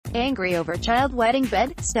Angry over child wetting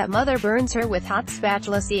bed, stepmother burns her with hot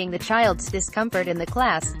spatula. Seeing the child's discomfort in the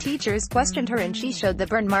class, teachers questioned her and she showed the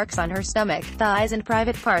burn marks on her stomach, thighs and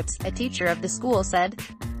private parts, a teacher of the school said.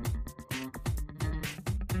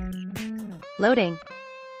 Loading.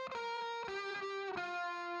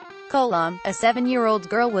 A 7-year-old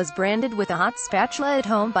girl was branded with a hot spatula at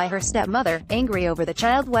home by her stepmother, angry over the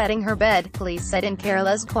child wetting her bed, police said in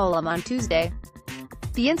Kerala's Kollam on Tuesday.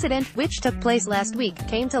 The incident, which took place last week,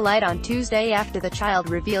 came to light on Tuesday after the child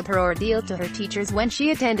revealed her ordeal to her teachers when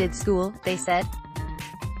she attended school, they said.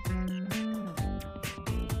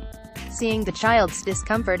 Seeing the child's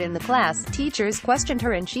discomfort in the class, teachers questioned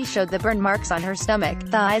her and she showed the burn marks on her stomach,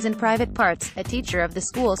 thighs and private parts, a teacher of the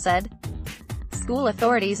school said. School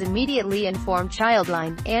authorities immediately informed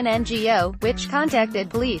Childline, an NGO, which contacted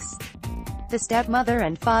police. The stepmother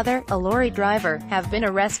and father, a lorry driver, have been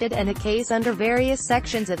arrested and a case under various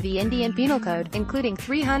sections of the Indian Penal Code, including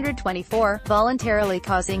 324, voluntarily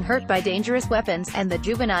causing hurt by dangerous weapons, and the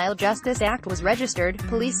Juvenile Justice Act was registered,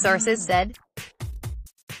 police sources said.